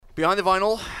Behind the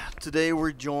Vinyl, today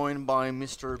we're joined by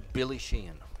Mr. Billy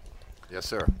Sheehan, Yes,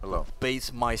 sir. Hello.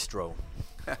 bass maestro.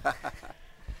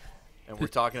 And we're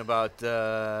talking about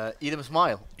Eat 'em and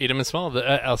Smile. Eat 'em and Smile.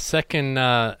 Our second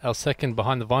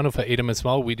Behind the Vinyl for Eat 'em and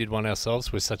Smile. We did one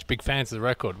ourselves. We're such big fans of the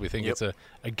record. We think it's a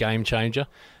game changer.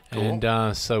 Cool.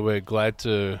 And so we're glad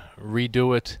to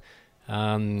redo it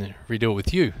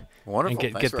with you. Wonderful.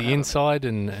 And Thanks get for the having me. inside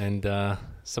and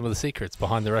some of the secrets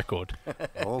behind the record.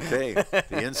 Okay.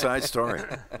 The inside story.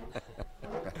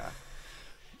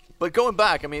 But going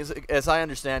back, I mean, as I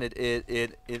understand it,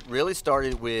 it really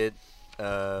started with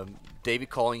David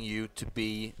calling you to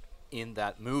be in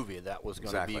that movie that was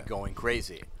going to be Exactly. going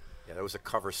crazy. Yeah, that was a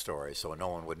cover story, so no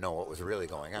one would know what was really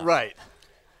going on. Right.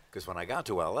 Because when I got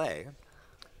to L.A.,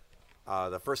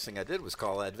 the first thing I did was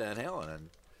call Ed Van Halen and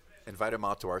invite him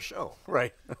out to our show.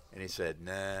 Right. And he said,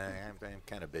 nah, I'm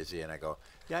kind of busy. And I go,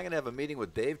 yeah, I'm going to have a meeting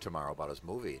with Dave tomorrow about his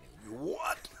movie. And he goes,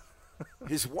 what?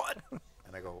 His what?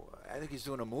 And I go, I think he's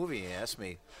doing a movie. And he asked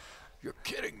me, you're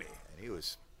kidding me. And he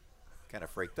was kind of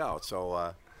freaked out.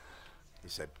 So he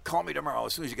said, call me tomorrow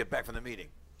as soon as you get back from the meeting.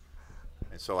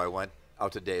 And so I went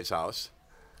out to Dave's house.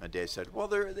 And Dave said, well,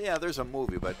 there's a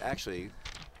movie, but actually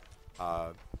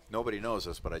nobody knows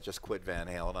this, but I just quit Van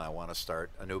Halen and I want to start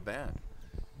a new band.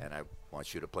 And I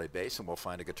want you to play bass, and we'll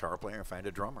find a guitar player and find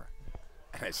a drummer.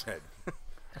 And I said,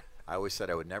 I always said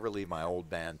I would never leave my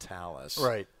old band Talus,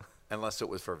 Right. unless it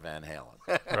was for Van Halen.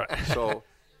 Right. So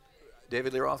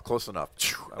David Lee Roth, close enough.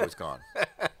 I was gone.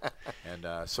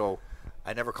 And so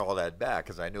I never called Ed back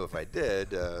because I knew if I did,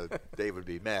 Dave would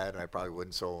be mad, and I probably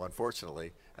wouldn't. So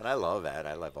unfortunately, and I love Ed.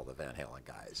 I love all the Van Halen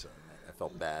guys. And I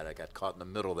felt bad. I got caught in the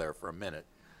middle there for a minute.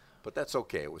 But that's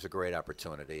okay. It was a great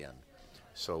opportunity. And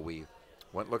so we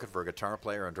went looking for a guitar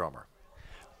player and drummer.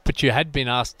 But you had been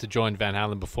asked to join Van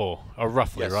Halen before, or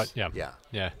roughly, Yes. right? Yeah. Yeah.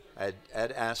 Yeah.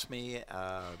 Ed asked me.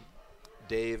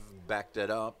 Dave backed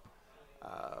it up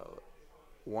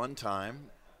one time,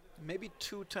 maybe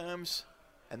two times,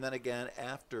 and then again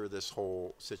after this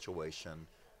whole situation.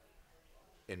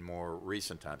 In more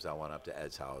recent times, I went up to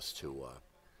Ed's house to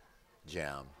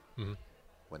jam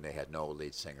when they had no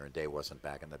lead singer, and Dave wasn't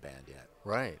back in the band yet.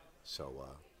 Right. So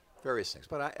various things.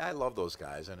 But I love those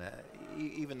guys, and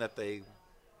even that they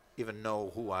even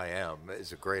know who I am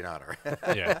is a great honor.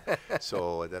 Yeah.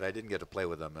 So that I didn't get to play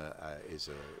with them is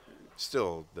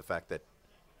still the fact that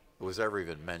it was ever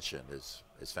even mentioned is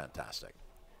fantastic.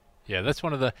 Yeah, that's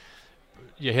one of the.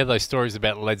 You hear those stories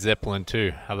about Led Zeppelin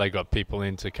too, how they got people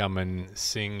in to come and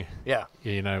sing. Yeah.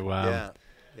 You know.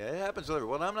 Yeah, it happens with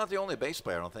everyone. Well, I'm not the only bass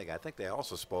player, I don't think. I think they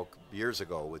also spoke years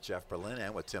ago with Jeff Berlin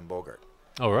and with Tim Bogert.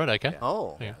 All right. Okay. Yeah.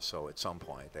 Oh. Yeah. So at some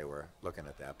point they were looking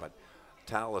at that. But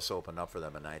Talus opened up for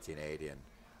them in 1980, and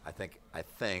I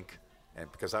think, and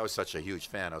because I was such a huge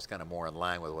fan, I was kind of more in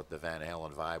line with what the Van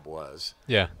Halen vibe was.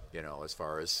 Yeah. You know, as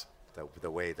far as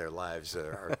the way their lives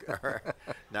are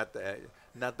not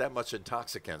that much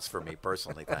intoxicants for me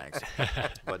personally, thanks.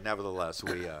 But nevertheless,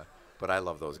 but I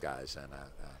love those guys, and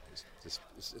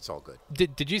it's all good.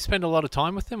 Did you spend a lot of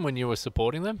time with them when you were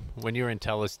supporting them? When you were in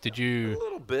Talus, did A you?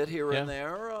 little bit here Yeah. and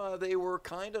there. They were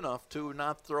kind enough to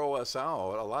not throw us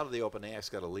out. A lot of the open acts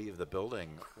got to leave the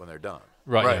building when they're done.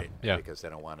 Right. Right. Yeah. Because they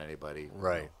don't want anybody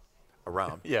Right.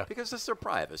 around. Yeah. Because it's their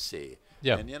privacy.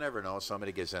 Yeah. And you never know.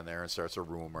 Somebody gets in there and starts a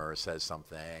rumor or says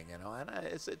something, and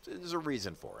there's a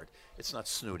reason for it. It's not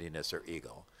snootiness or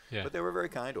ego. Yeah. But they were very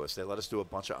kind to us. They let us do a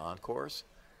bunch of encores.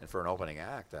 And for an opening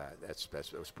act, that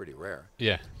was pretty rare.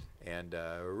 Yeah. And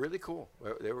really cool.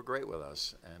 They were great with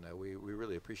us, and we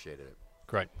really appreciated it.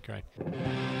 Great. Great.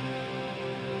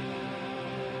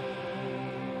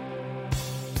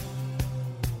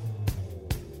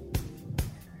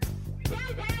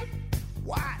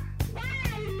 What?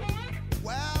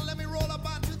 Well, let me roll up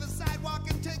onto the sidewalk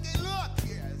and take a look.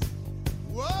 Yes.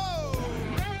 Whoa!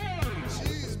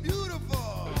 She's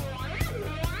beautiful.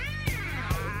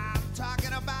 I'm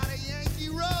talking about a Yankee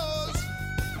Rose.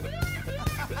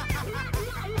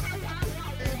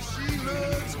 And she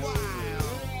looks wild.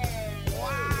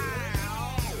 Wild.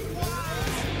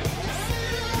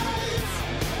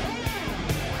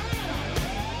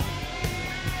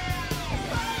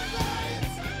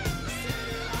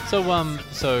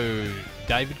 So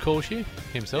David calls you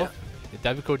himself.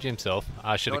 David called you himself.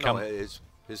 Should have come.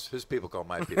 His people call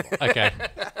my people. Okay.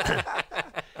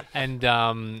 And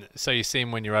so you see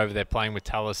him when you're over there playing with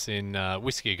Talus in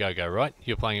Whiskey A Go Go, right?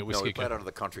 You're playing at No, Whiskey we A Go played Go. out of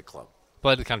the country club.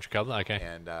 Played at the country club. Okay.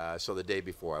 And so the day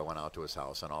before, I went out to his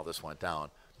house, and all this went down.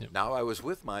 Yep. Now I was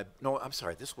with I'm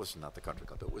sorry, this was not the country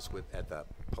club. It was at the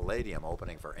Palladium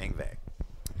opening for Yngwie.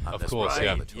 Of course, Right.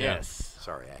 yeah. Yes.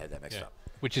 Sorry, I had that mixed Yeah. up.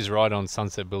 Which is right on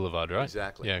Sunset Boulevard, right?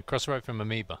 Exactly. Yeah, cross the road from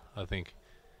Amoeba, I think.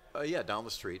 Yeah, down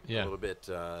the street, Yeah. a little bit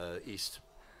east,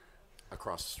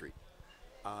 across the street.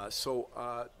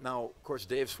 Now, of course,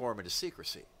 Dave swore me to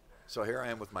secrecy. So here I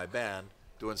am with my band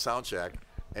doing sound check,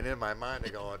 and in my mind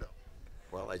they're going,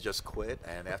 well, I just quit,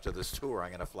 and after this tour I'm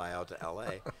going to fly out to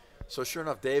L.A. So sure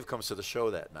enough, Dave comes to the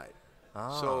show that night.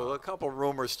 So a couple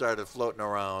rumors started floating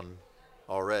around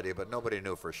already, but nobody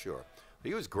knew for sure. But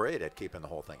he was great at keeping the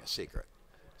whole thing a secret.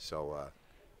 So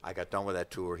I got done with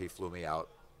that tour. He flew me out,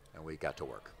 and we got to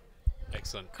work.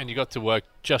 Excellent. And you got to work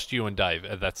just you and Dave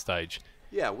at that stage.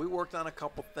 Yeah, we worked on a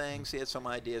couple things. He had some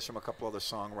ideas from a couple other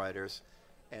songwriters.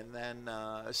 And then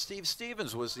Steve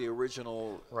Stevens was the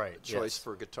original choice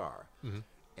for guitar. Mm-hmm.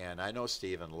 And I know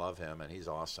Steve and love him, and he's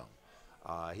awesome.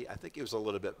 I think he was a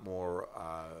little bit more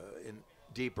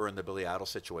deeper in the Billy Idol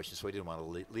situation, so he didn't want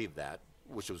to leave that,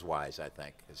 which was wise, I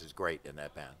think. This is great in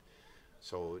that band.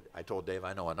 So I told Dave,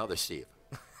 I know another Steve.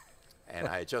 And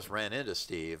I just ran into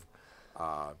Steve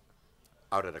out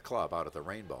at a club, out at the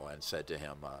Rainbow, and said to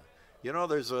him,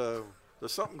 there's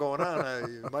something going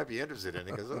on you might be interested in.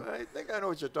 He goes, I think I know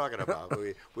what you're talking about.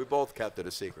 We both kept it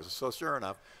a secret. So sure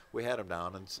enough, we had him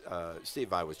down, and Steve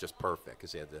Vai was just perfect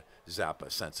because he had the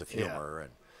Zappa sense of humor,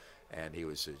 and he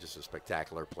was just a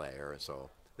spectacular player, and so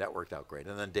that worked out great.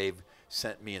 And then Dave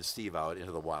sent me and Steve out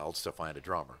into the wilds to find a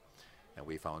drummer, and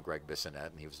we found Greg Bissonette,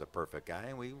 and he was the perfect guy,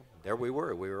 and we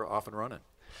were off and running.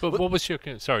 But what was your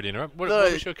sorry to interrupt? What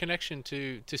was your connection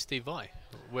to Steve Vai?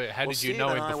 How did you know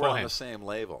him Steve and I were on beforehand? the same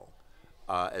label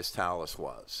as Talus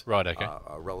was. Right. Okay.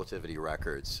 Relativity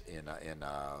Records in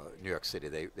New York City.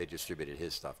 They distributed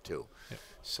his stuff too. Yep.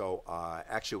 So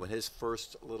actually, when his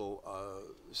first little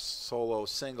solo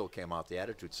single came out, the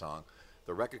Attitude song,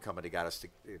 the record company got us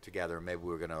together, and maybe we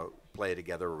were going to play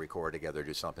together or record together,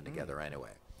 do something together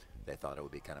anyway. They thought it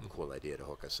would be kind of a cool idea to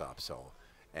hook us up. So,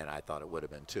 and I thought it would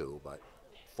have been too, but.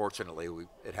 Fortunately,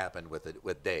 it happened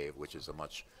with Dave, which is a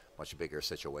much bigger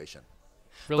situation.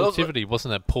 Relativity,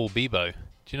 wasn't that Paul Bebo?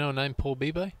 Do you know a name, Paul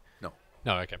Bebo? No.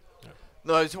 No, okay.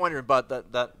 No, I was wondering about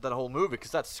that whole movie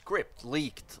because that script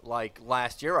leaked like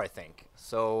last year, I think.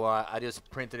 So I just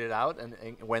printed it out and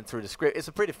went through the script. It's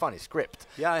a pretty funny script.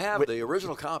 Yeah, I have the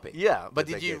original copy. Yeah, but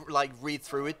did you read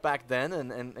through it back then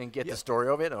and get the story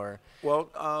of it, or?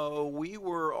 Well, we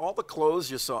were all the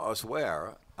clothes you saw us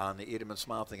wear on the Eat 'em and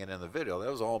Smile thing and in the video. That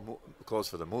was all clothes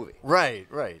for the movie. Right.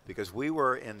 Because we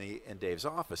were in Dave's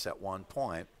office at one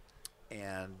point,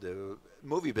 and the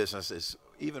movie business is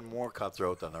even more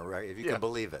cutthroat than the if you can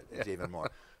believe it. It's even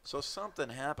more. So something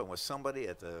happened with somebody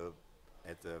at the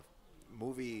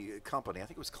movie company. I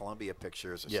think it was Columbia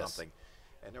Pictures or something.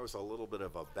 And there was a little bit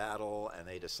of a battle, and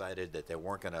they decided that they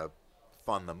weren't going to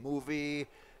fund the movie.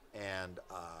 And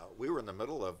we were in the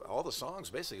middle of all the songs.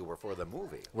 Basically, were for the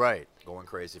movie. Right. Going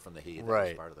Crazy from the Heat. Right. That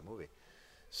was part of the movie.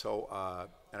 So,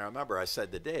 and I remember I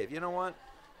said to Dave, you know what?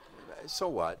 So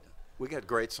what? We got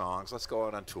great songs. Let's go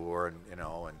out on tour, and and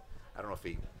I don't know if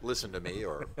he listened to me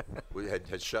or we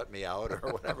had shut me out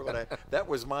or whatever. But that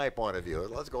was my point of view.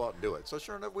 Let's go out and do it. So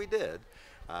sure enough, we did.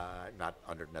 Not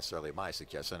under necessarily my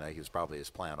suggestion. He was probably his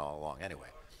plan all along anyway.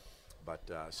 But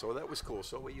so that was cool.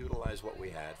 So we utilized what we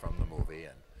had from the movie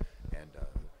and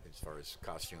as far as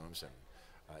costumes and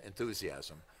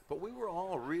enthusiasm. But we were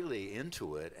all really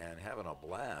into it and having a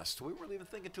blast. We weren't even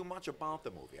thinking too much about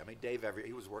the movie. I mean, Dave,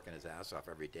 he was working his ass off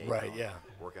every day. Right, yeah.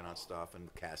 Working on stuff and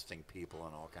casting people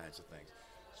and all kinds of things.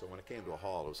 So when it came to a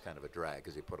hall, it was kind of a drag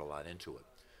because he put a lot into it.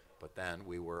 But then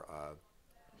we were,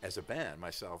 as a band,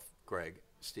 myself, Greg,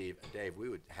 Steve, and Dave, we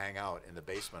would hang out in the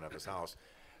basement of his house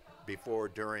before,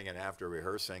 during, and after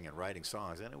rehearsing and writing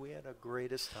songs, and we had the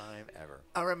greatest time ever.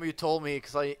 I remember you told me,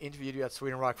 because I interviewed you at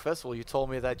Sweden Rock Festival, you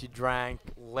told me that you drank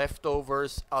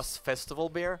leftovers Us Festival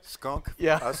beer. Skunk?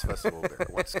 Yeah. Us Festival beer.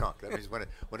 What's skunk? That means when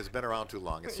it's been around too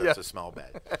long, it starts to smell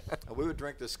bad. And we would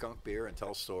drink this skunk beer and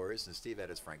tell stories, and Steve had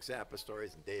his Frank Zappa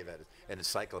stories, and Dave had an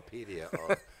encyclopedia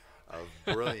of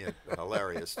brilliant,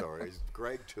 hilarious stories.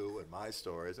 Greg, too, and my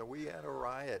stories, and we had a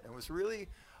riot. It was really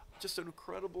just an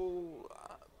incredible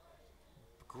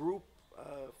group,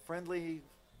 friendly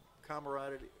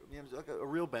camaraderie, like a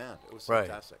real band. It was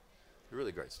fantastic.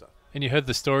 Really great stuff. And you heard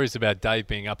the stories about Dave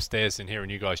being upstairs and hearing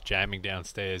you guys jamming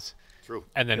downstairs. True.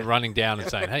 And then running down and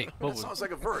saying, hey, that sounds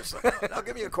like a verse. Like, now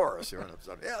give me a chorus. Yeah,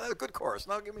 that's a good chorus.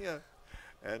 Now give me a...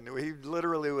 And he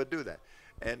literally would do that.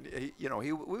 And,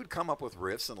 we would come up with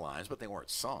riffs and lines, but they weren't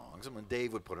songs. And when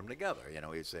Dave would put them together,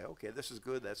 he'd say, okay, this is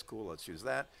good, that's cool, let's use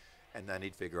that. And then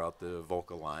he'd figure out the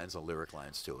vocal lines, the lyric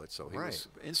lines to it. So he was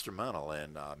instrumental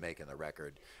in making the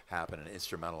record happen and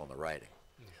instrumental in the writing.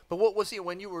 But what was he,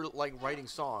 when you were, writing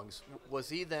songs, was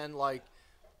he then,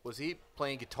 Was he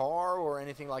playing guitar or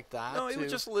anything like that? No, he would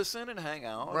just listen and hang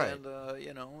out, Right. and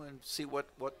and see what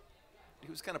he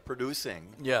was kind of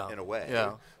producing. Yeah, in a way,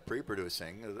 yeah.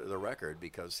 pre-producing the record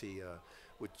because he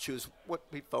would choose what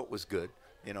he felt was good.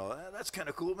 That's kind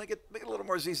of cool. Make it a little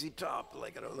more ZZ Top,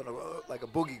 like a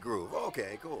boogie groove.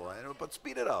 Okay, cool. But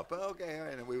speed it up. Okay, all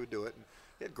right, and we would do it. And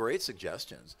he had great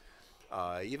suggestions.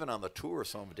 Even on the tour,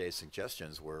 some of Dave's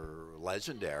suggestions were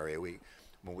legendary.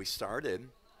 When we started,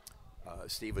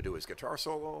 Steve would do his guitar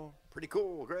solo. Pretty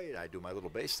cool, great. I do my little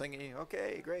bass thingy.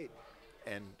 Okay, great.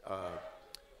 And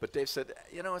but Dave said,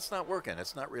 it's not working.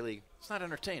 It's not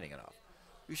entertaining enough.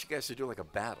 You should guys should do like a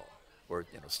battle. Where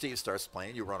Steve starts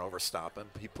playing, you run over, stop him.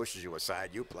 He pushes you aside,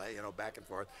 you play, back and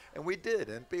forth, and we did,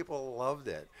 and people loved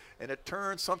it. And it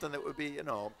turned something that would be,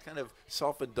 kind of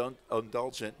self-indulgent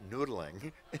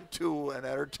noodling into an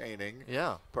entertaining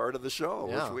part of the show,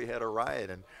 which we had a riot.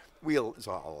 And we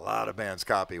saw a lot of bands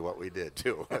copy what we did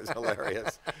too. It was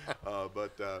hilarious,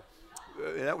 but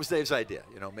that was Dave's idea.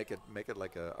 Make it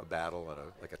like a battle and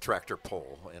like a tractor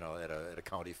pull, at a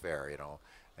county fair,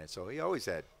 And so he always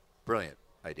had brilliant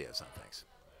ideas on things.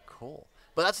 Cool.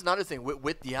 But that's another thing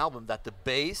with the album, that the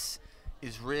bass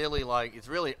is really it's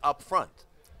really up front.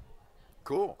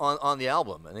 Cool. On the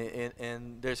album,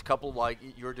 and there's a couple,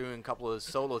 you're doing a couple of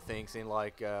solo things in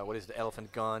what is the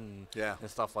Elephant Gun and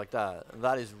stuff like that. And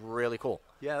that is really cool.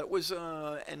 Yeah, it was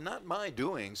and not my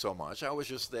doing so much. I was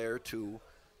just there to.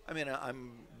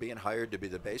 I'm being hired to be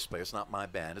the bass player. It's not my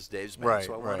band; it's Dave's band. Right,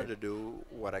 so I wanted to do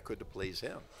what I could to please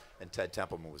him. And Ted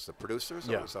Templeman was the producer,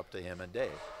 so it was up to him and Dave.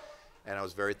 And I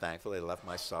was very thankful they left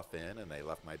my stuff in, and they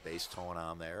left my bass tone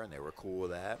on there, and they were cool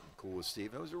with that, cool with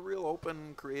Steve. It was a real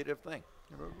open, creative thing.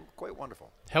 It was quite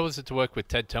wonderful. How was it to work with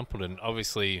Ted Templeton?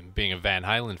 Obviously, being a Van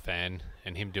Halen fan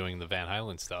and him doing the Van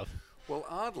Halen stuff. Well,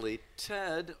 oddly,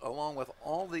 Ted, along with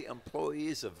all the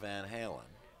employees of Van Halen,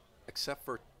 except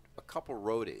for a couple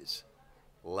roadies,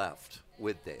 left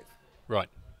with Dave. Right.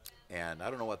 And I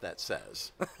don't know what that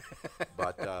says,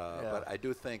 but I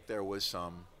do think there was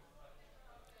some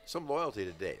loyalty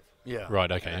to Dave. Yeah. Right.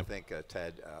 Okay. And I think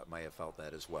Ted may have felt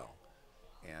that as well,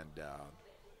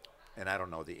 and I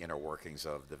don't know the inner workings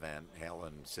of the Van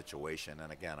Halen situation.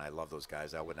 And again, I love those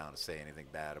guys. I wouldn't want to say anything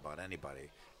bad about anybody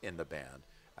in the band.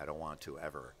 I don't want to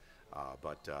ever,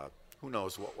 but who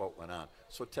knows what went on.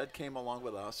 So Ted came along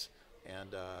with us,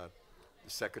 and the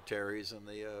secretaries and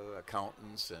the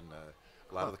accountants and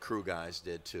a lot of the crew guys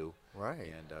did too. Right.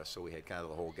 And so we had kind of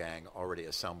the whole gang already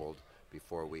assembled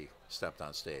before we stepped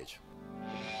on stage.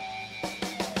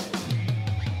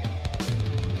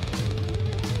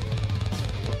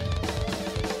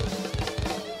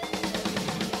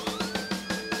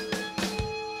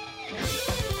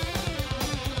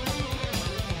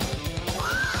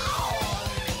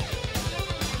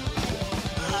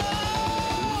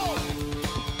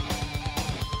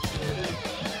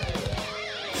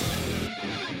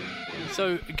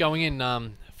 So going in,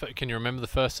 can you remember the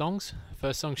first songs?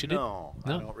 First songs you did? No, I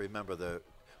don't remember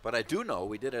but I do know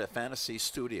we did it at Fantasy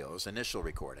Studios, initial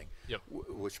recording,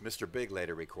 which Mr. Big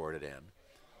later recorded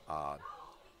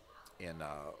in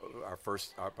our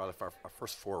first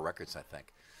 4 records, I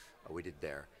think, we did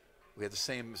there. We had the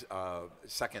same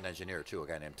second engineer too, a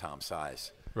guy named Tom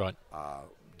Size. Right.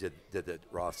 Did the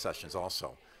Roth sessions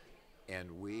also, and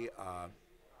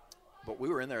but we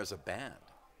were in there as a band.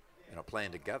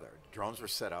 Playing together. Drums were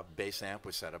set up, bass amp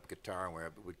was set up, guitar, and we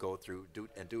would go through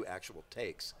do actual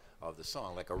takes of the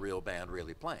song like a real band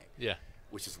really playing. Yeah.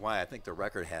 Which is why I think the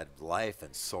record had life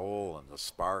and soul and the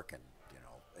spark and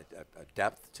a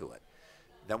depth to it.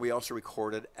 Then we also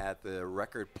recorded at the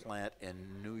record plant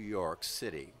in New York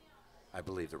City, I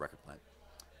believe the record plant.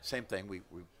 Same thing. We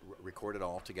recorded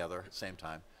all together at the same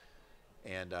time,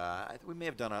 and we may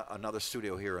have done another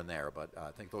studio here and there, but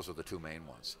I think those are the 2 main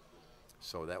ones.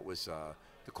 So that was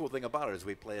the cool thing about it is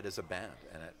we play it as a band,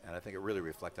 and I think it really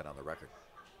reflected on the record.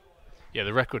 Yeah,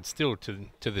 the record still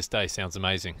to this day sounds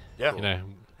amazing. Yeah.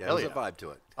 There's a vibe to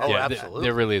it. Oh, yeah, absolutely.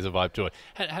 There really is a vibe to it.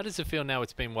 How does it feel now?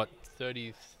 It's been,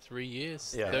 33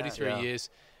 years? Yeah. 33 years.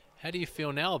 How do you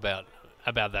feel now about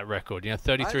that record?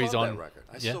 33 is on. I love that record.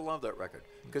 I still love that record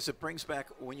because it brings back,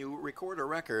 when you record a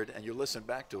record and you listen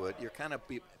back to it, you're kind of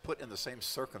put in the same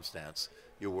circumstance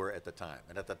you were at the time.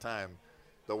 And at the time,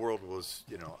 the world was,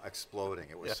 exploding.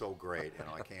 It was so great.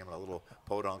 I came in a little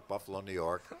podunk Buffalo, New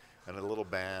York, and a little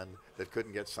band that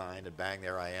couldn't get signed, and bang,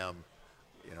 there I am.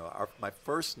 My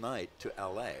first night to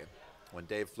L.A., when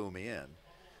Dave flew me in,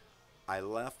 I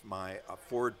left my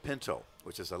Ford Pinto,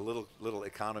 which is a little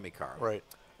economy car. Right.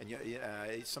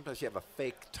 and sometimes you have a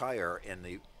fake tire in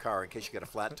the car in case you get a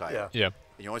flat tire. Yeah. Yeah. And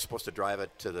you're only supposed to drive it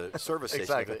to the service station.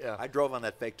 Exactly, yeah. I drove on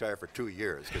that fake tire for 2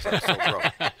 years because I was so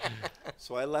broke.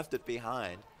 So I left it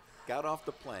behind, got off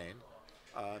the plane,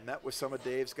 met with some of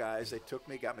Dave's guys. They took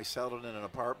me, got me settled in an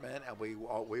apartment, and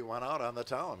we went out on the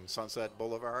town, Sunset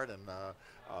Boulevard, and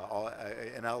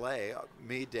in L.A.,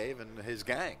 me, Dave, and his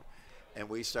gang. And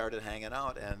we started hanging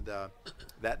out, and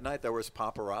that night there was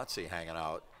paparazzi hanging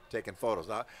out, taking photos.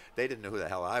 Now, they didn't know who the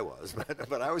hell I was,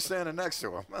 but I was standing next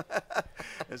to him.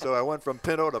 And so I went from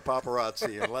Pinto to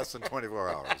paparazzi in less than 24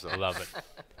 hours. So I love it.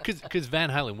 Because Van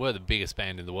Halen were the biggest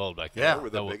band in the world back then. Yeah. they were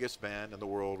the biggest band in the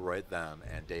world right then,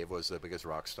 and Dave was the biggest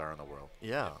rock star in the world.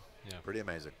 Yeah. Pretty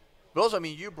amazing. But also, I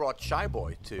mean, you brought Shy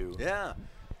Boy to. Yeah.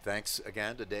 Thanks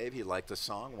again to Dave. He liked the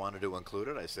song, wanted to include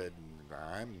it. I said,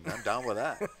 I'm down with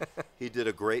that. He did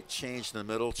a great change in the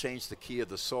middle, changed the key of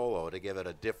the solo to give it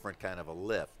a different kind of a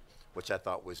lift, which I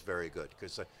thought was very good.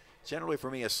 Because generally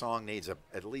for me, a song needs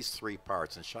at least 3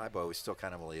 parts, and Shy Boy was still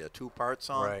kind of only a 2-part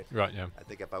song. Right. Right, yeah. I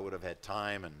think if I would have had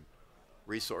time and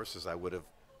resources, I would have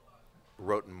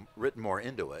written more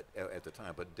into it at the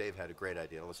time. But Dave had a great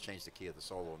idea. Let's change the key of the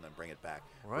solo and then bring it back,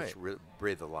 Right. which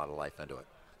breathed a lot of life into it.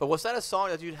 But was that a song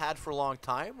that you'd had for a long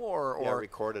time, or Yeah, I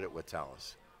recorded it with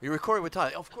Tallis. you recorded with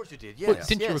Tyler? Of course you did. Yes. Well,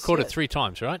 didn't you yes, record it yes. 3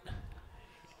 times, right?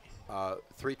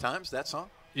 3 times, that song?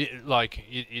 You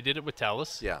did it with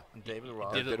Tallis. Yeah. David Lee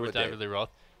Roth. Did did it it with with David Dave. Lee Roth.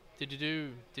 Did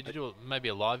you do maybe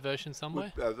a live version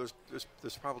somewhere? There's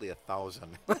probably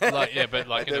 1,000. Like, yeah, but I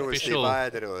like did an it with Steve official. Vai, I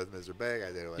did it with Mr. Big,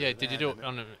 I did it with... Yeah, did you do it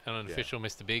on an Yeah. official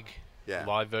Mr. Big Yeah.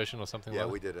 live version or something Yeah,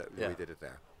 like we that? did it. Yeah. We did it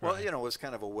there. Well, it was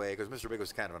kind of a way because Mr. Big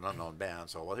was kind of an unknown band.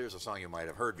 So, well, here's a song you might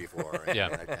have heard before, and Yeah.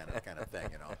 that kind of thing,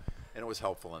 And it was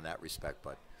helpful in that respect.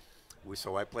 But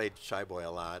so I played Shy Boy a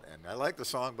lot, and I liked the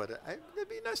song, but it'd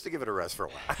be nice to give it a rest for a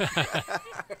while.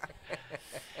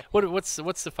 What's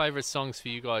the favorite songs for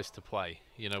you guys to play?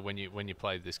 When you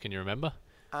played this, can you remember?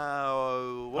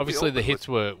 Well, Obviously, the hits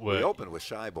were We opened with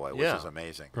Shy Boy, which Yeah. was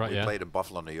amazing. Right, we yeah. played in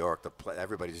Buffalo, New York.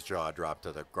 Everybody's jaw dropped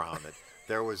to the ground. That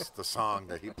there was the song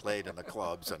that he played in the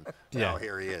clubs, and now Yeah.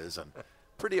 here he is, and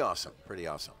pretty awesome.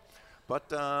 But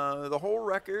the whole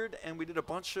record, and we did a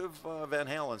bunch of Van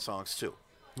Halen songs too.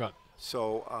 Right.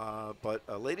 So, but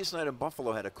Ladies' Night in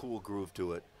Buffalo had a cool groove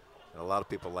to it, and a lot of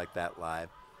people liked that live.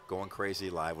 Going Crazy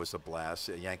live was a blast.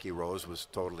 Yankee Rose was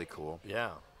totally cool.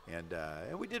 Yeah. And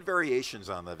we did variations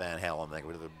on the Van Halen thing.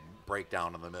 We did the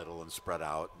breakdown in the middle and spread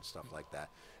out and stuff like that.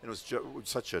 And it was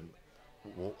such a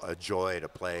joy to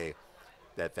play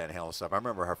that Van Halen stuff. I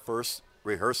remember our first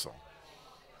rehearsal,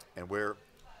 and we're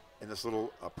in this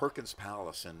little Perkins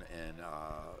Palace in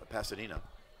Pasadena.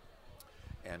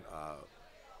 And,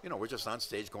 we're just on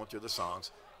stage going through the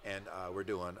songs, and we're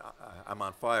doing I'm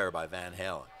on Fire by Van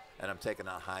Halen. And I'm taking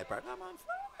that high part. I'm on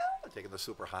fire. I'm taking the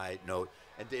super high note.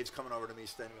 And Dave's coming over to me,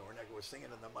 standing over next. We're singing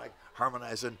in the mic,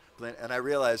 harmonizing. And I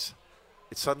realized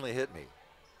it suddenly hit me.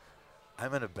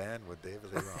 I'm in a band with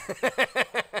David Lee Roth.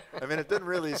 I mean, it didn't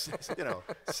really,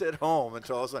 sit home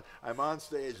until all of a sudden I'm on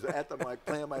stage at the mic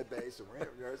playing my bass, and we're in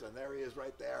rehearsal, and there he is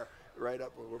right there, right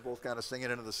up. We're both kind of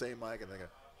singing into the same mic, and thinking,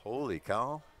 holy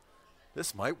cow,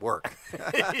 this might work.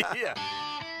 Yeah.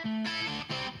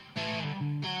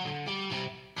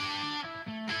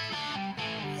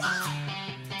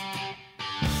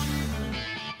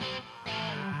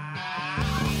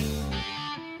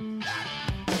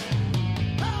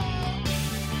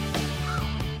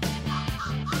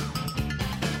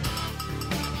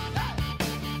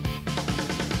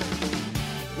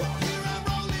 Well, here I'm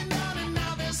rolling down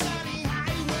another sunny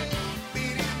highway,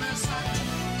 beating the sun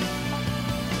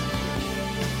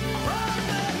from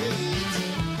the heat.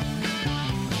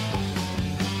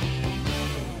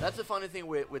 That's the funny thing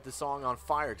with the song "On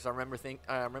Fire" because I remember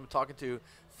talking to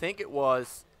it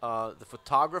was the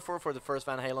photographer for the first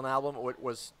Van Halen album, or it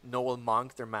was Noel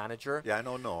Monk, their manager. Yeah, I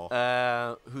know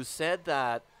Noel. Who said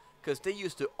that because they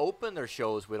used to open their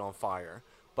shows with "On Fire,"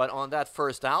 but on that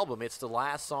first album, it's the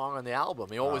last song on the album.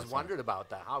 He always sorry. wondered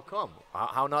about that. How come?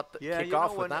 How not Yeah, kick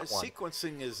off when with that one?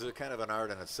 sequencing is kind of an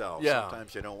art in itself. Yeah.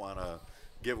 Sometimes you don't want to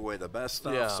give away the best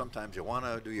stuff. Yeah. Sometimes you want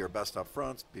to do your best up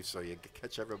front so you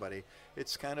catch everybody.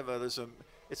 It's kind of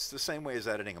it's the same way as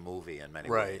editing a movie in many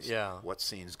Right, ways. yeah. What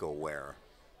scenes go where,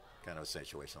 kind of a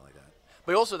situation like that.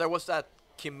 But also there was that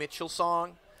Kim Mitchell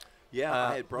song. Yeah,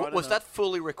 I had brought was in that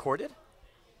fully recorded?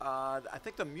 I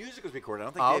think the music was recorded. I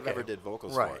don't think Oh, Dave okay. ever did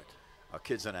vocals Right. for it.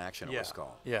 Kids in Action it was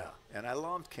called. Yeah. And I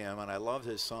loved Kim, and I loved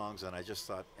his songs, and I just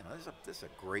thought, this is a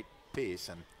great piece,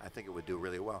 and I think it would do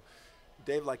really well.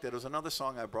 Dave liked it. There was another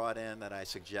song I brought in that I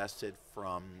suggested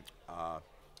from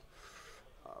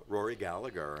Rory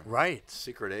Gallagher. Right.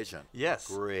 Secret Agent. Yes.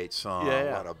 Great song. Yeah,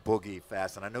 yeah. What a boogie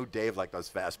fast. And I know Dave liked those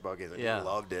fast boogies. And Yeah. He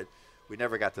loved it. We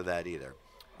never got to that either.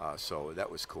 So that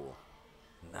was cool.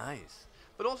 Nice.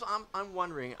 But also, I'm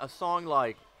wondering, a song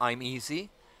like "I'm Easy,"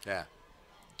 Yeah.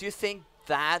 do you think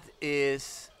that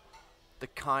is the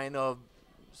kind of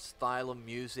style of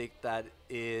music that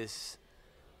is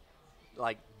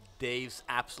like Dave's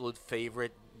absolute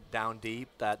favorite down deep?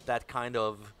 That kind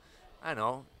of, I don't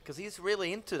know, because he's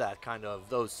really into that kind of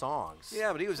those songs.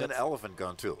 Yeah, but he was an elephant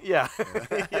gun, too. Yeah.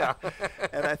 Yeah.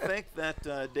 And I think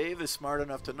that Dave is smart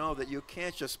enough to know that you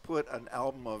can't just put an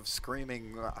album of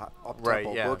screaming up-tempo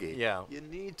Right, yeah, boogie. yeah. You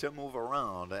need to move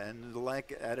around, and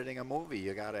like editing a movie,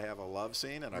 you got to have a love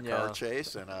scene and a Yeah. car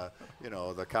chase, and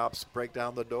the cops break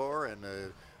down the door, and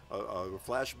a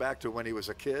flashback to when he was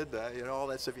a kid. All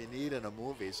that stuff you need in a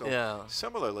movie. So Yeah.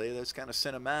 similarly, that's kind of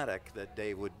cinematic that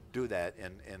Dave would do that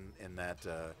in that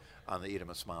on the Eat 'Em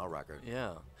a Smile record.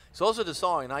 Yeah. It's also the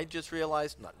song, and I just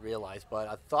not realized, but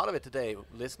I thought of it today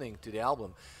listening to the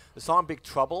album. The song "Big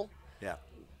Trouble." Yeah.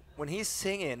 When he's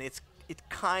singing, it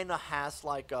kind of has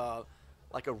like a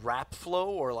rap flow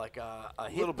or like a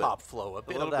little hip bit. hop flow, a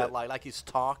bit of little that, bit. like he's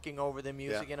talking over the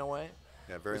music Yeah. in a way,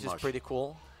 Yeah, very which much. is pretty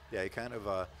cool. Yeah, he kind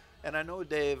of, and I know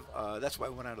Dave. That's why I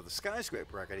went out to the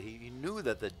Skyscraper record. He knew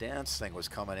that the dance thing was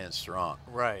coming in strong,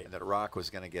 Right. And that rock was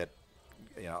going to get,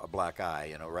 a black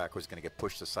eye. Rock was going to get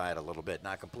pushed aside a little bit,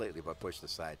 not completely, but pushed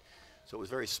aside. So it was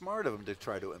very smart of him to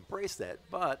try to embrace that.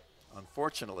 But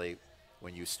unfortunately,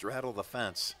 when you straddle the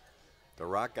fence, the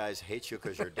rock guys hate you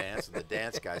because you're dance, and the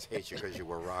dance guys hate you because you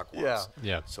were rock once. Yeah.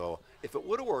 Yeah. So if it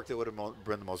would have worked, it would have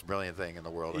been the most brilliant thing in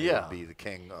the world. And Yeah. He would be the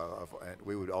king and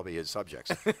we would all be his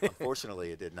subjects.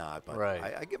 Unfortunately, it did not. But Right.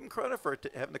 I give him credit for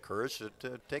having the courage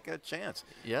to take a chance.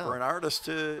 Yeah. For an artist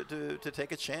to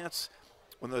take a chance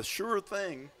when the sure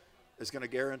thing is going to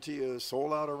guarantee you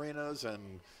sold-out arenas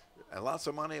and lots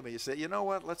of money. But you say, you know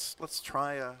what? Let's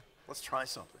try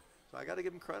something. So I got to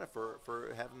give him credit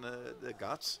for having the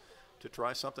guts to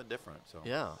try something different. So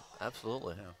Yeah,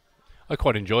 absolutely. Yeah. I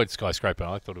quite enjoyed Skyscraper.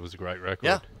 I thought it was a great record.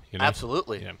 Yeah, you know?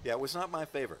 absolutely. Yeah. Yeah, it was not my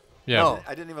favorite. Yeah. No.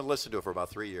 I didn't even listen to it for about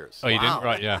 3 years. Oh, you Wow. didn't?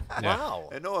 Right, yeah. Yeah. Wow.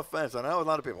 And no offense, I know a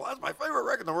lot of people, that's my favorite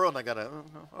record in the world, and I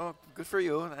got good for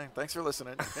you, and thanks for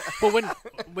listening. Well,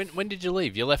 when did you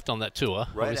leave? You left on that tour.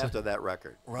 Right obviously. after that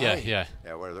record. Right. Yeah, yeah.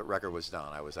 Yeah, where the record was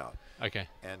done, I was out. Okay.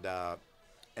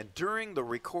 And during the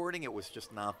recording, it was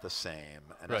just not the same.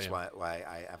 And Right, that's yeah. why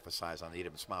I emphasize on the Eat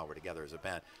 'Em Smile, we're together as a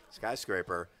band.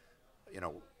 Skyscraper,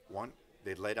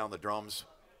 they'd lay down the drums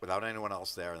without anyone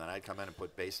else there, and then I'd come in and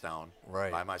put bass down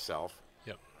Right. by myself.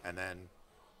 Yep. And then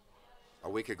a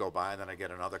week would go by, and then I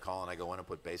get another call, and I go in and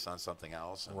put bass on something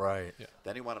else. And Right. Yeah.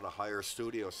 then he wanted to hire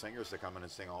studio singers to come in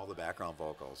and sing all the background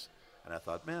vocals. And I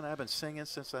thought, man, I've been singing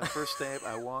since that first day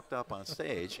I walked up on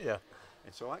stage. Yeah.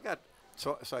 And so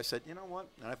so I said, you know what?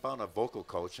 And I found a vocal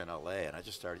coach in L.A. and I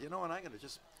just started, you know what? I'm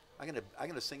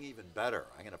gonna sing even better.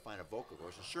 I'm gonna find a vocal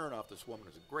coach. And sure enough, this woman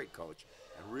is a great coach,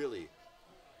 and really,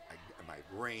 my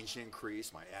range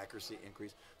increased, my accuracy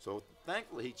increased. So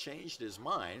thankfully, he changed his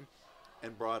mind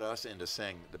and brought us in to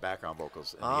sing the background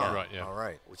vocals in the end. Right, yeah. All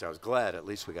right. Which I was glad at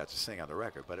least we got to sing on the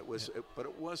record. But it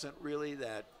wasn't really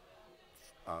that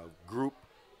group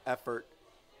effort.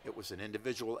 It was an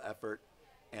individual effort,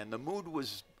 and the mood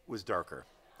was darker.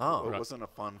 Oh. It Right. wasn't a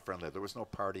fun, friendly. There was no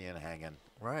partying, hanging,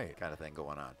 Right. kind of thing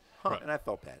going on. Right. And I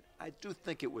felt bad. I do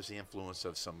think it was the influence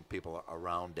of some people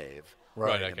around Dave. Right.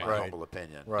 Right, In okay. my Right. humble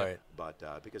opinion. Right.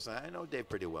 But because I know Dave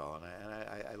pretty well, and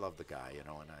I love the guy, and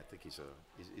I think he's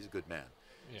a good man.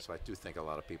 Yeah. So I do think a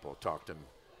lot of people talked him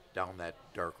down that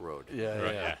dark road. Yeah.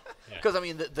 Right, yeah. yeah. Yeah. Because I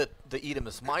mean, the Eat 'Em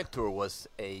a Smile tour was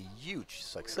a huge We had a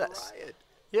success. riot.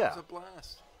 Yeah. It was a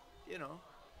blast.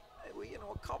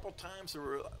 A couple times there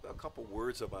were a couple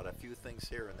words about a few things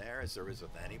here and there, as there is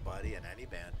with anybody in any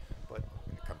band, but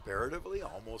comparatively,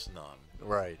 almost none.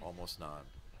 Right. Almost none.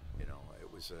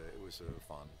 It was a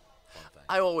fun thing.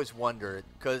 I always wondered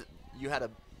because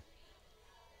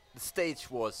the stage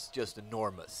was just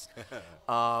enormous.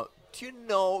 Do you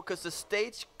know? Because the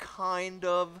stage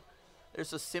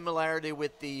there's a similarity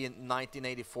with the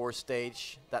 1984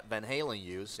 stage that Van Halen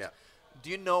used. Yeah. Do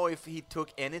you know if he took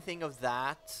anything of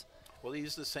that? Well, he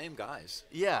used the same guys.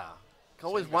 Yeah. I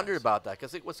always Same wondered guys. about that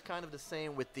because it was kind of the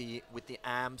same with the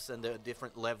amps and the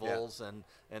different levels and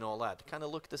all that. It kind of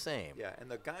looked the same. Yeah, and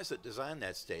the guys that designed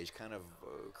that stage kind of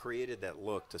created that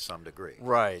look to some degree.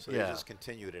 Right, So yeah. they just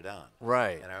continued it on.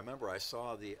 Right. And I remember I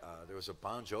saw there was a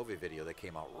Bon Jovi video that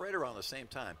came out right around the same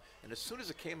time. And as soon as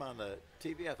it came on the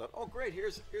TV, I thought, oh, great,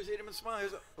 here's Eat 'Em and Smile.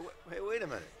 Hey, wait a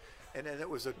minute. And then it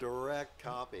was a direct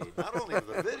copy, not only of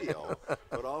the video,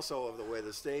 but also of the way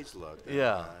the stage looked. And,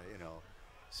 Yeah. you know,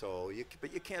 so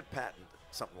but you can't patent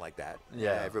something like that.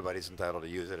 Yeah. Everybody's entitled to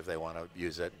use it if they want to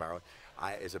use it, borrow it.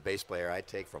 As a bass player, I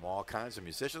take from all kinds of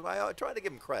musicians. I try to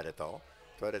give them credit, though.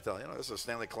 Try to tell, this is a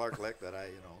Stanley Clarke lick that I,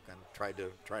 kind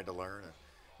of tried to learn.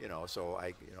 And, so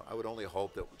I would only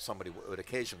hope that somebody would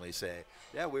occasionally say,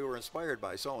 yeah, we were inspired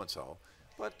by so-and-so.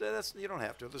 But you don't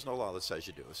have to. There's no law that says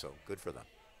you do, so good for them.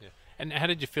 Yeah. And how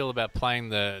did you feel about playing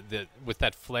the with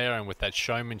that flair and with that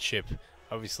showmanship?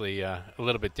 Obviously, a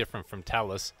little bit different from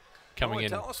Talus coming in.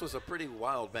 Talus was a pretty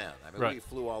wild band. I mean, Right. we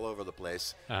flew all over the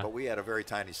place, but we had a very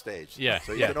tiny stage. Yeah,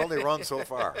 So you yeah. can only run so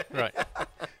far. Right.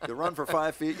 To run for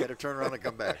 5 feet, you got to turn around and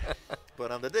come back. But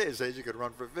on the day stage, you could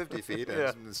run for 50 feet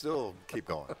and still keep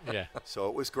going. Yeah. So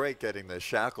it was great getting the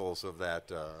shackles of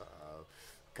that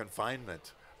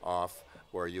confinement off,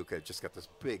 where you could just get this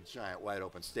big, giant, wide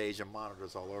open stage and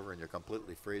monitors all over, and you're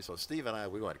completely free. So Steve and I,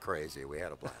 we went crazy. We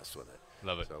had a blast with it.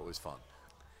 Love it. So it was fun.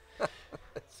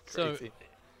 So, Crazy.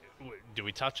 do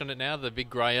we touch on it now? The big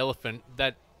grey elephant,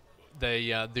 that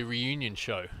the reunion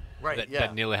show, Right, That, yeah.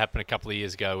 that nearly happened a couple of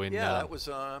years ago. In Yeah, that was.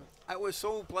 I was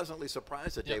so pleasantly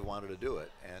surprised that Dave wanted to do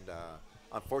it, and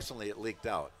unfortunately, it leaked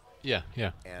out, yeah,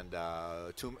 and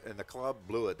and the club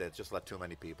blew it. They just let too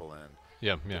many people in.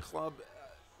 yeah. The club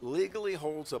legally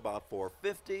holds about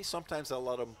 450. Sometimes they'll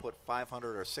let them put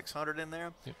 500 or 600 in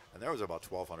there, and there was about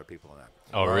 1,200 people in that.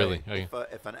 Oh, really? Okay.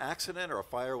 If an accident or a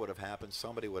fire would have happened,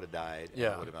 somebody would have died. And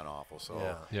Yeah. it would have been awful.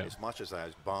 So Yeah. as much as I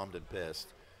was bummed and pissed,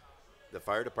 the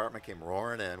fire department came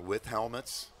roaring in with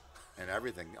helmets and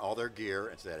everything, all their gear,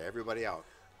 and said, everybody out.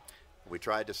 We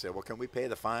tried to say, well, can we pay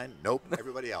the fine? Nope,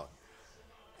 everybody out.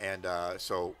 And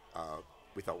so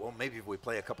we thought, well, maybe if we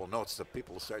play a couple notes, the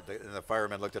people will start. And the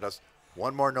firemen looked at us.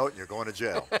 One more note, and you're going to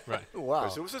jail. Right. Wow.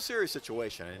 Because it was a serious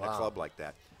situation in a Wow. club like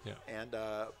that. Yeah. And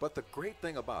but the great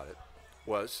thing about it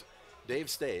was Dave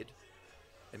stayed,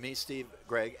 and me, Steve,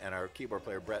 Greg, and our keyboard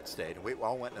player Brett stayed, and we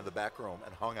all went into the back room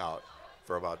and hung out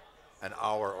for about an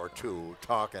hour or two,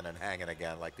 talking and hanging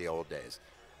again like the old days.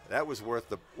 That was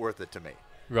worth it to me.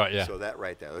 Right, yeah. So that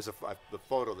right there, there's the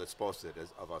photo that's posted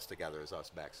of us together is us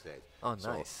backstage. Oh,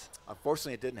 So, nice.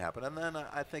 unfortunately, it didn't happen. And then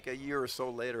I think a year or so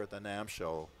later at the NAMM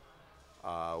show,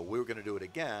 we were going to do it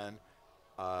again.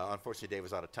 Unfortunately, Dave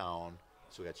was out of town,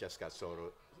 so we got Jeff Scott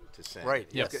Soto to sing. Right,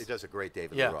 He yes. does a great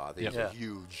David Yeah, Lee Roth. He's yeah. a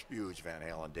huge Van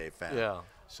Halen Dave fan. Yeah.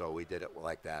 So we did it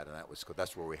like that, and that was cool.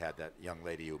 That's where we had that young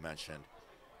lady you mentioned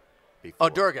before. Oh,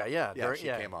 Durga, yeah. Yeah, Durga, she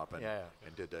came up and, yeah.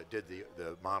 and did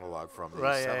the monologue from the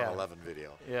Right, yeah, 7-Eleven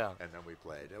video. Yeah. And then we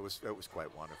played. It was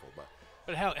quite wonderful.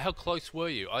 But how close were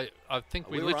you? I think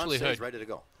we we were on literally stage heard. ready to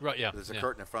go. Right, yeah. There's a yeah.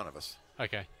 curtain in front of us.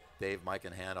 Okay. Dave, Mike,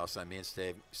 and Han, also me and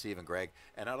Steve and Greg.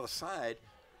 And out of the side,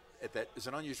 that is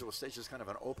an unusual stage. There's kind of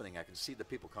an opening. I can see the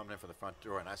people coming in from the front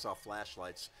door, and I saw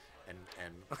flashlights and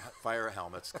fire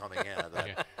helmets coming in. I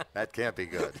thought, that can't be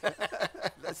good.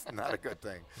 That's not a good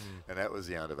thing. And that was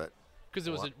the end of it. Because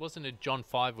wasn't it John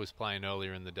 5 was playing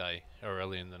earlier in the day or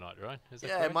earlier in the night, right? Is that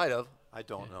Yeah, correct? it might have. I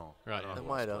don't know. Right, I don't yeah. know It who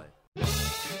might was have.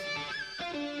 playing.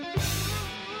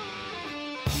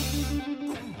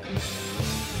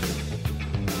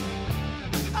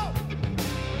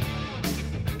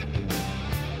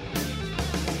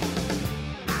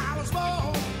 I was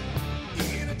born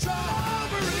in a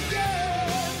trouble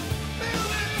again.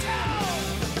 Build a town,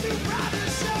 be proud to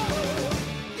show.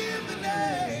 Give the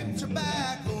name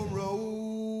Tobacco Road.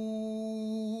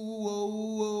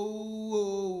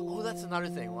 Oh, that's another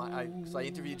thing. So I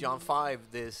interviewed John 5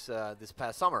 this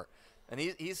past summer, and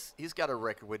he's got a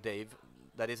record with Dave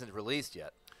that isn't released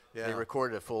yet. They Yeah.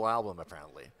 recorded a full album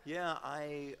apparently. Yeah,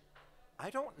 I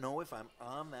don't know if I'm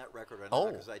on that record or Oh.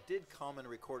 not, because I did come and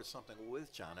recorded something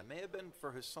with John. It may have been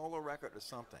for his solo record or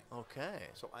something. Okay.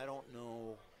 So I don't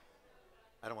know.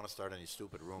 I don't want to start any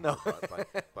stupid rumor, No.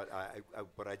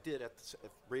 but I did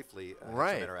briefly have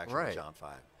Right, some interaction right. with John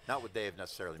 5. Not with Dave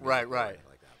necessarily. Right, musically or right. anything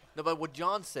like that. No, but what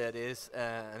John said is,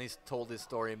 and he's told this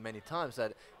story many times,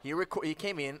 that he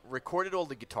came in, recorded all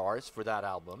the guitars for that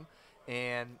album,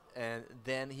 and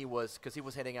then he was, because he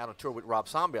was heading out on tour with Rob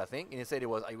Zombie, I think, and he said he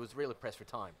was really pressed for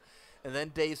time, and then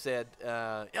Dave said,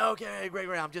 okay, great,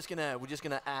 we're just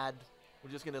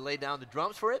gonna lay down the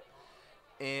drums for it,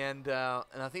 and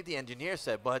I think the engineer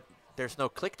said, but there's no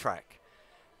click track,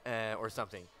 or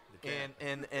something.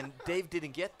 And Dave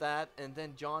didn't get that, and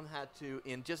then John had to,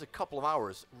 in just a couple of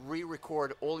hours,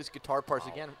 re-record all his guitar parts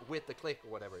again with the click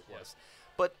or whatever it was.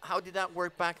 But how did that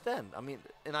work back then? I mean,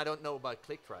 and I don't know about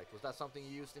click track. Was that something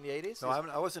you used in the 80s? No,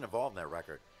 I wasn't involved in that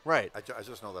record. Right. I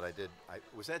just know that I did.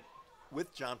 Was that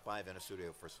with John 5 in a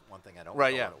studio for one thing. I don't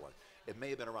Right, know yeah. what it was. It may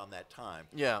have been around that time.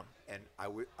 Yeah. And I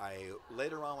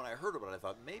later on when I heard about it, I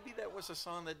thought maybe that was a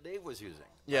song that Dave was using.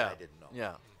 But Yeah. I didn't know.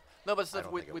 Yeah. No, but it's I like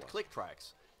don't with, think it with was. click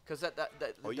tracks, because that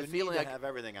Oh, the you feeling need to like have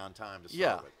everything on time to start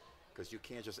Yeah. with. Because you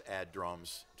can't just add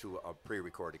drums to a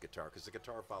pre-recorded guitar, because the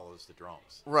guitar follows the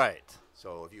drums. right.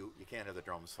 So if you can't have the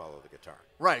drums follow the guitar.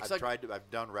 Right, 'cause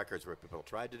I've done records where people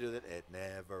tried to do that. It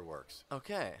never works.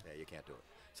 Okay. Yeah, you can't do it.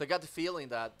 So I got the feeling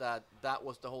that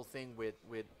was the whole thing with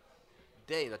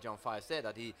Dave, that John Five said,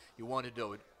 that he wanted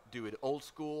to do it old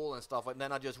school and stuff. And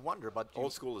then I just wonder, but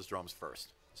Old school is drums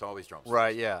first. It's always drums right?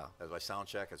 first. Yeah. As I sound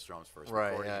check, it's drums first. Right,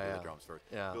 Recording, yeah, you do yeah. the drums first.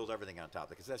 Yeah. Build everything on top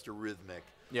because that's your rhythmic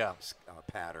Yeah.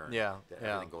 pattern. Yeah, That yeah.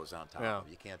 everything goes on top Yeah. of.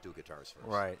 You can't do guitars first.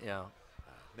 Right. Yeah.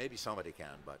 Maybe somebody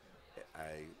can, but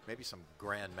maybe some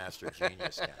grandmaster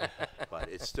genius can. But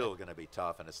it's still going to be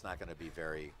tough, and it's not going to be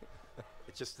very.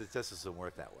 It just doesn't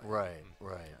work that way. Right.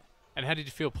 Right. And how did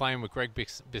you feel playing with Greg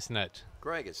Bissonette?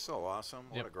 Greg is so awesome.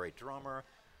 What Yep. a great drummer.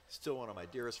 Still one of my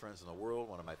dearest friends in the world.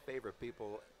 One of my favorite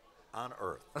people on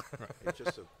earth. It's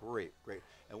just a great.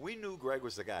 And we knew Greg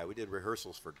was the guy. We did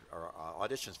rehearsals for or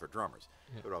auditions for drummers.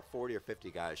 About 40 or 50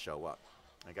 guys show up,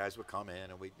 and guys would come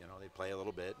in, and they'd play a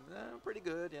little bit. Pretty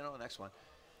good, next one.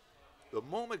 The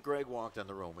moment Greg walked in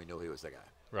the room, we knew he was the guy.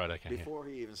 Right, okay. yeah. Before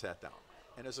he even sat down.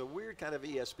 And there's a weird kind of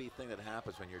ESP thing that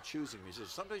happens when you're choosing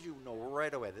musicians. Sometimes you know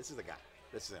right away, this is the guy.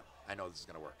 This is him. I know this is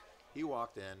going to work. He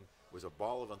walked in, was a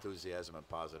ball of enthusiasm and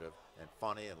positive and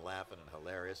funny and laughing and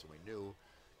hilarious, and we knew.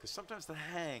 Because sometimes the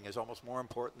hang is almost more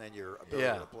important than your ability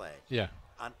Yeah. to play. Yeah.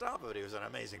 On top of it, he was an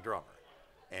amazing drummer.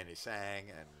 And he sang,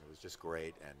 and it was just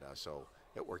great. And so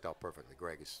it worked out perfectly.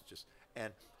 Greg is just,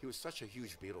 and he was such a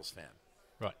huge Beatles fan.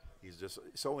 Right. He's just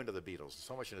so into the Beatles,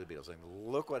 so much into the Beatles. And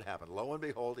look what happened. Lo and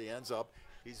behold, he ends up,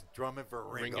 he's drumming for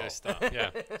Ringo Starr. Yeah.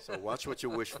 So watch what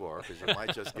you wish for, because you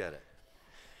might just get it.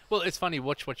 Well, it's funny.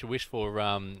 Watch what you wish for.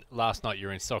 Last night you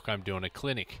were in Stockholm doing a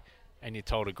clinic, and you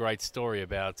told a great story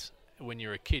about when you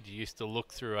were a kid. You used to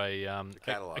look through a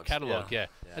catalogs. catalog. Yeah.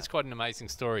 Yeah. That's quite an amazing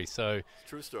story. So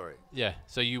True story. yeah.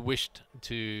 So you wished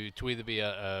to either be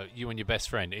you and your best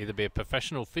friend either be a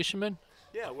professional fisherman.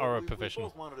 Yeah, Or a we professional.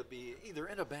 both wanted to be either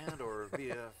in a band or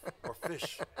be or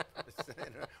fish,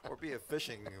 or be a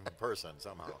fishing person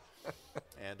somehow.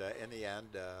 And in the end,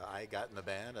 I got in the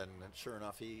band, and sure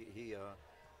enough, he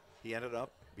ended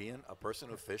up being a person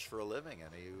who fished for a living,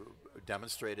 and he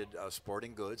demonstrated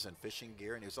sporting goods and fishing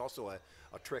gear, and he was also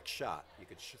a trick shot. You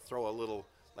could throw a little,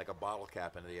 like a bottle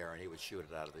cap into the air, and he would shoot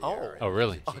it out of the air. Oh,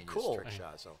 really? It was a genius cool. trick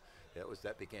shot. So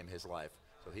that became his life.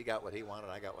 So he got what he wanted,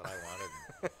 I got what I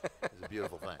wanted. It was a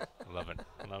beautiful thing. I love it.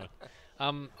 I love it.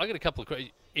 I got a couple of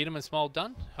questions. Edom and Smile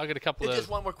done? I got a couple of. Just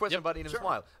one more question Yep. about Edom Sure.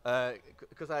 Smile,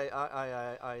 because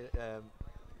I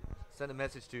sent a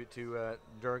message to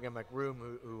Durga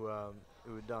McRoom,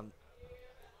 who had done.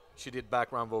 She did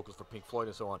background vocals for Pink Floyd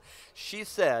and so on. She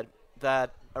said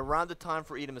that around the time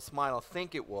for Edom and Smile, I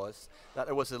think it was that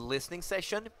there was a listening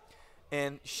session,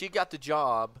 and she got the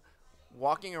job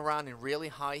walking around in really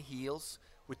high heels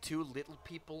with two little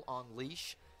people on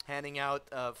leash, handing out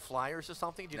flyers or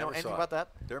something. Do you know Never anything saw about it.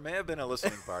 that? There may have been a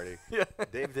listening party. Yeah.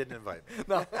 Dave didn't invite me.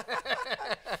 No.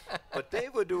 But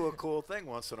Dave would do a cool thing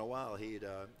once in a while. He'd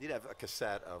have a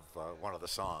cassette of one of the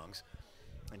songs,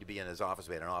 and he'd be in his office.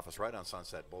 We had an office right on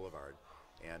Sunset Boulevard,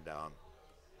 and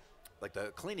like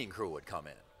the cleaning crew would come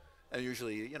in, and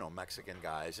usually Mexican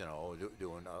guys,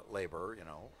 doing labor,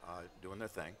 doing their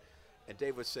thing. And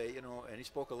Dave would say, and he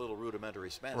spoke a little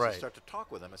rudimentary Spanish. Right. I'd start to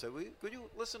talk with him. I said, could you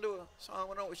listen to a song? I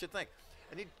want to know what you think.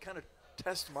 And he'd kind of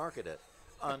test market it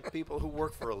on people who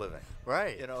work for a living.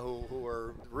 Right. Who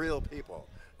are real people.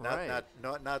 Right.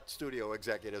 Not studio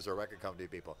executives or record company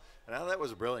people. And I thought that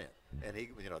was brilliant. And he,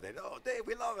 they'd, oh, Dave,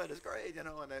 we love it. It's great, and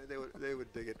they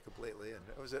would dig it completely. And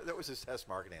that was his test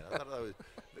marketing. I thought that was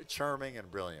charming and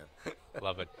brilliant.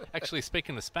 Love it. Actually,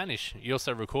 speaking of Spanish, you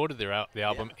also recorded the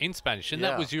album in Spanish, and Yeah.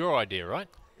 that was your idea, right?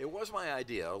 It was my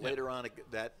idea. Later on,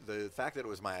 that the fact that it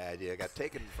was my idea got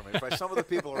taken from me by some of the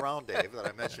people around Dave that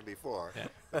I mentioned before.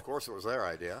 Of course, it was their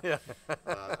idea. Yeah.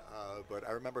 But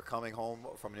I remember coming home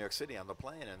from New York City on the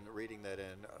plane and reading that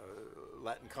in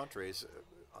Latin countries,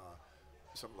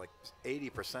 something like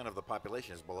 80% of the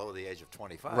population is below the age of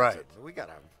 25. Right. I said, we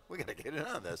gotta get in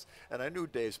on this. And I knew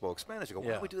Dave spoke Spanish. I go, why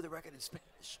Yeah. don't we do the record in Spanish?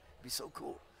 It'd be so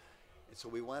cool. And so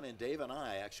we went in, Dave and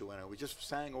I actually went in. We just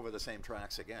sang over the same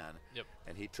tracks again. Yep.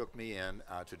 And he took me in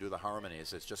to do the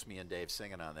harmonies. It's just me and Dave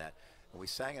singing on that. And we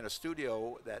sang in a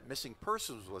studio that Missing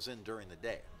Persons was in during the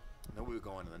day. And then we would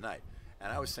go into the night.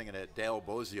 And I was singing at Dale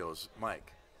Bozio's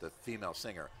mic. the female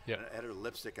singer. Yep. And it had her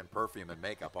lipstick and perfume and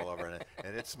makeup all over it,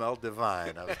 and it smelled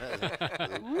divine.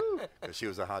 Because she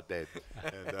was a hot babe.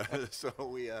 And so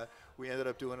we ended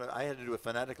up doing it. I had to do it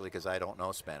phonetically because I don't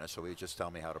know Spanish, so he'd just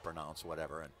tell me how to pronounce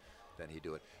whatever, and then he'd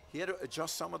do it. He had to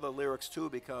adjust some of the lyrics, too,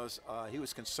 because he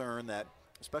was concerned that,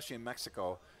 especially in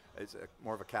Mexico, it's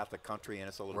more of a Catholic country, and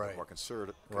it's a little bit more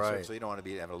conservative. Right. So you don't want to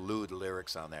be having lewd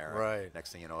lyrics on there. Right.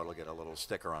 Next thing you know, it'll get a little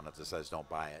sticker on it that says "Don't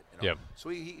buy it." You know? Yep. So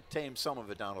he tamed some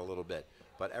of it down a little bit.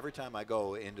 But every time I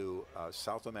go into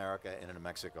South America and into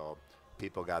Mexico,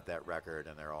 people got that record,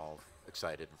 and they're all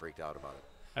excited and freaked out about it.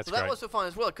 That's So that great. was so fun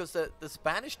as well, because the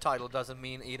Spanish title doesn't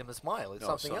mean "Eat 'em a smile." It's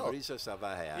something else. Sonrisa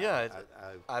Salvaje. Yeah,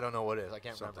 I don't know what it is. I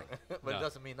can't Something. remember. But No. it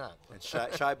doesn't mean that. And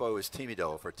Shy Boy was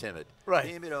timido for timid. Right.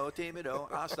 Timido,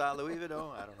 hasta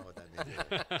luido. I don't know what that means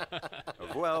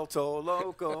either. Vuelto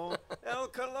loco, el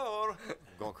calor. I'm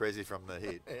going crazy from the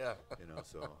heat. Yeah.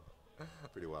 So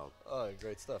pretty wild. Oh,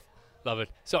 great stuff. Love it.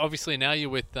 So obviously now you're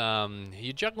with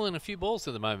you're juggling a few balls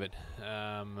at the moment.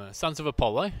 Sons of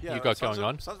Apollo, you got Sons going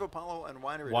on. Sons of Apollo and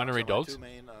Winery Winery Dogs. Dogs. Are my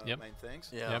two main, Yep. main things.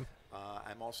 Yeah. Yep.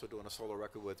 I'm also doing a solo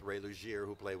record with Ray Lugier,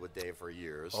 who played with Dave for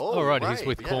years. Oh, Oh, right, he's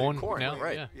with yeah, Korn Korn, now,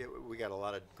 right. yeah. Yeah, we got a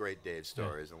lot of great Dave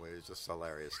stories, and it was just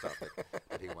hilarious stuff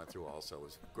that he went through. Also, it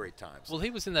was great times. Well, he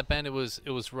was in that band. It was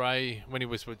Ray when he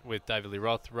was with David Lee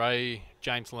Roth. Ray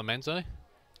James Lomenzo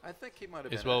I think he might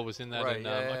have as been well was in that. Right, and,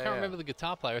 yeah, I yeah, can't yeah. remember the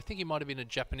guitar player. I think he might have been a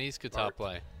Japanese guitar Bart.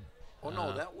 player. Oh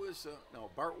no, that was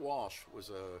Bart Walsh was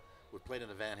played in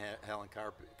the Van Halen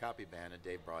copy band, and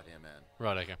Dave brought him in.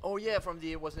 Right. Okay. Oh yeah, from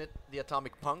wasn't it the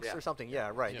Atomic Punks Yeah. or something?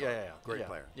 Yeah, right. Yeah. Yeah, Great yeah.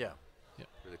 player. Yeah.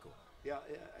 Really cool. Yeah,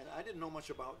 and I didn't know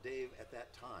much about Dave at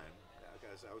that time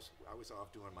because I was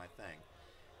off doing my thing,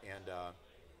 and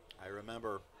I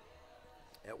remember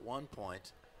at one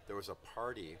point there was a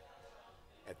party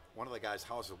at one of the guys'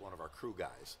 houses, one of our crew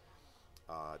guys,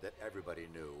 that everybody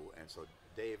knew, and so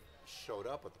Dave showed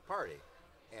up at the party,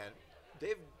 and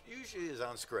Dave usually is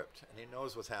on script, and he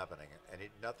knows what's happening, and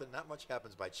not much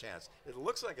happens by chance. It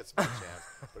looks like it's by chance,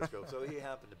 but it's real. So he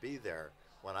happened to be there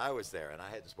when I was there, and I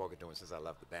hadn't spoken to him since I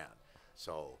left the band.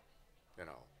 So,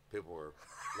 people were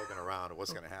looking around at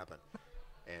what's going to happen.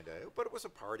 And but it was a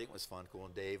party. It was fun, cool.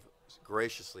 And Dave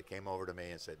graciously came over to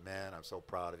me and said, "Man, I'm so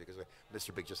proud of you because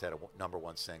Mr. Big just had a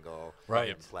 #1 single,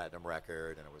 Right. platinum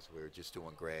record, and we were just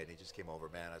doing great." And he just came over,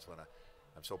 "Man,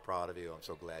 I'm so proud of you. I'm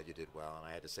so glad you did well." And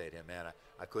I had to say to him, "Man,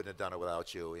 I couldn't have done it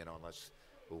without you.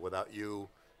 Without you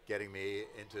getting me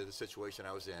into the situation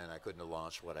I was in, I couldn't have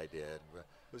launched what I did."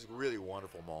 It was a really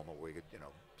wonderful moment where we could,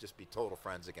 just be total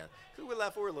friends again. 'Cause we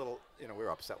laughed. We were a little, we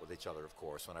were upset with each other, of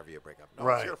course, whenever you break up. No,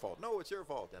 Right. it's your fault. No, it's your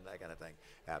fault. And that kind of thing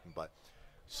happened. But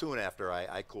soon after,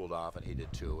 I cooled off, and he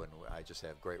did too. And I just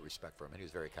have great respect for him. And he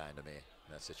was very kind to me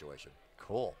in that situation.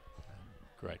 Cool.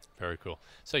 Great. Very cool.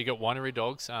 So you got Winery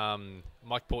Dogs.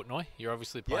 Mike Portnoy, you're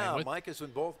obviously playing Yeah, with. Mike is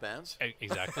in both bands.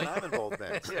 Exactly. And I'm in both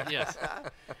bands. Yes.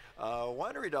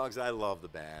 Winery Dogs, I love the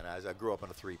band. I grew up in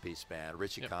a three-piece band.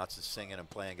 Richie Yep. Kotz is singing and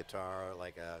playing guitar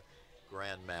like a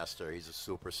grandmaster. He's a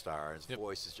superstar. His Yep.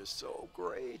 voice is just so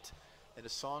great. And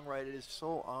his songwriting is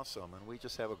so awesome. And we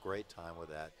just have a great time with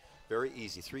that. Very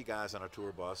easy. 3 guys on a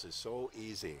tour bus is so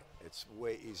easy. It's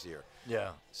way easier.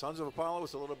 Yeah. Sons of Apollo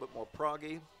is a little bit more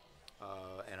proggy.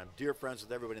 And I'm dear friends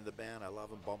with everybody in the band. I love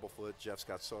them. Bumblefoot, Jeff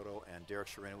Scott Soto, and Derek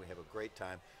Sharina. We have a great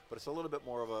time. But it's a little bit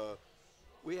more of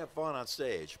we have fun on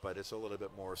stage, but it's a little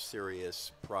bit more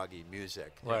serious, proggy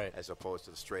music. Right. As opposed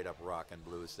to the straight up rock and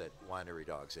blues that Winery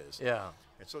Dogs is. Yeah.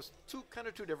 And so it's two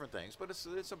different things, but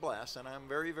it's a blast. And I'm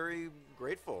very, very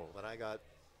grateful that I got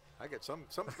some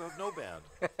of no band.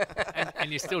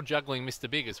 and you're still juggling Mr.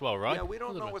 Big as well, right? Yeah, we A don't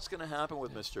little know bit. what's going to happen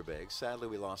with Mr. Big. Sadly,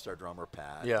 we lost our drummer,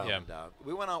 Pat. Yeah. Yeah. And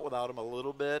we went out without him a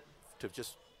little bit to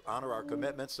just honor our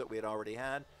commitments that we had already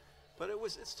had. But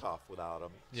it's tough without him.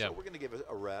 Yeah. So we're going to give it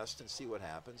a rest and see what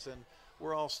happens. And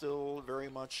we're all still very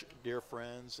much dear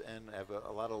friends and have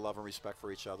a lot of love and respect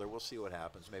for each other. We'll see what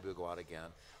happens. Maybe we'll go out again.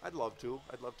 I'd love to.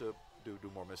 I'd love to do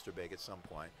more Mr. Big at some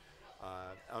point.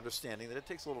 Understanding that it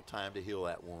takes a little time to heal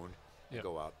that wound and Yep.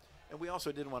 go out. And we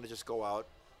also didn't want to just go out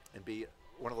and be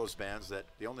one of those bands that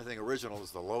the only thing original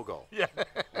is the logo. Yeah.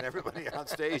 And everybody on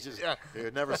stage is Yeah. you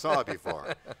never saw it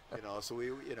before. So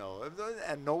we,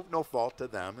 and no fault to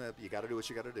them. You got to do what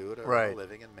you got to do to Right. earn a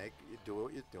living and do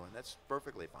what you're doing. That's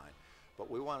perfectly fine. But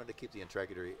we wanted to keep the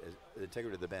integrity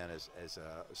of the band as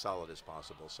solid as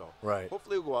possible. So Right.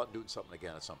 hopefully we'll go out and do something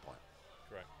again at some point.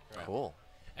 Great. Great. Cool.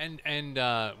 And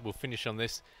we'll finish on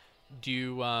this. Do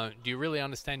you really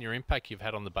understand your impact you've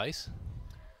had on the bass?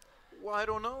 Well, I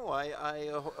don't know. I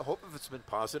hope if it's been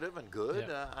positive and good.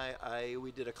 Yeah.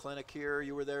 We did a clinic here.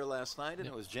 You were there last night, and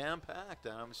it was jam-packed.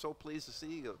 And I'm so pleased to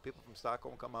see people from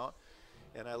Stockholm come out.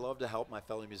 And I love to help my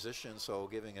fellow musicians, so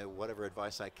giving whatever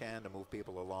advice I can to move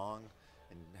people along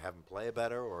and have them play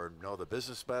better or know the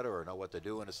business better or know what to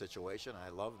do in a situation. I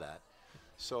love that.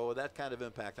 So that kind of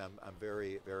impact I'm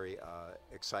very, very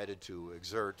excited to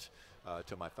exert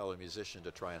to my fellow musician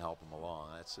to try and help them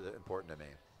along. That's important to me.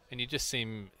 And you just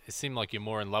seem like you're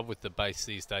more in love with the bass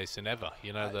these days than ever.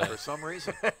 You know, For some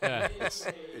reason, yeah,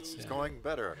 it's going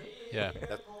better. yeah.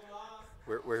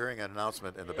 We're hearing an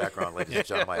announcement in the background, ladies and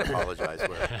gentlemen. I apologize.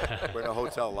 We're in a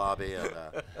hotel lobby, and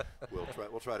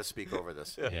we'll try to speak over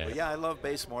this. Yeah. But I love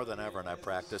bass more than ever, and I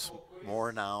practice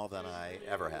more now than I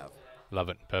ever have. Love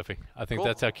it. Perfect. I think Cool.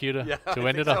 that's our cue to I end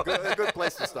think it so. up. A good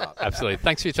place to stop. Absolutely.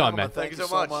 Thanks for your time, man. Gentlemen, thank you so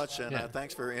so much. much, and Yeah.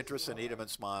 thanks for your interest in Eat 'em and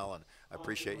Smile, and I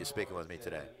appreciate you speaking with me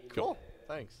today. Cool.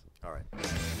 Thanks. All right.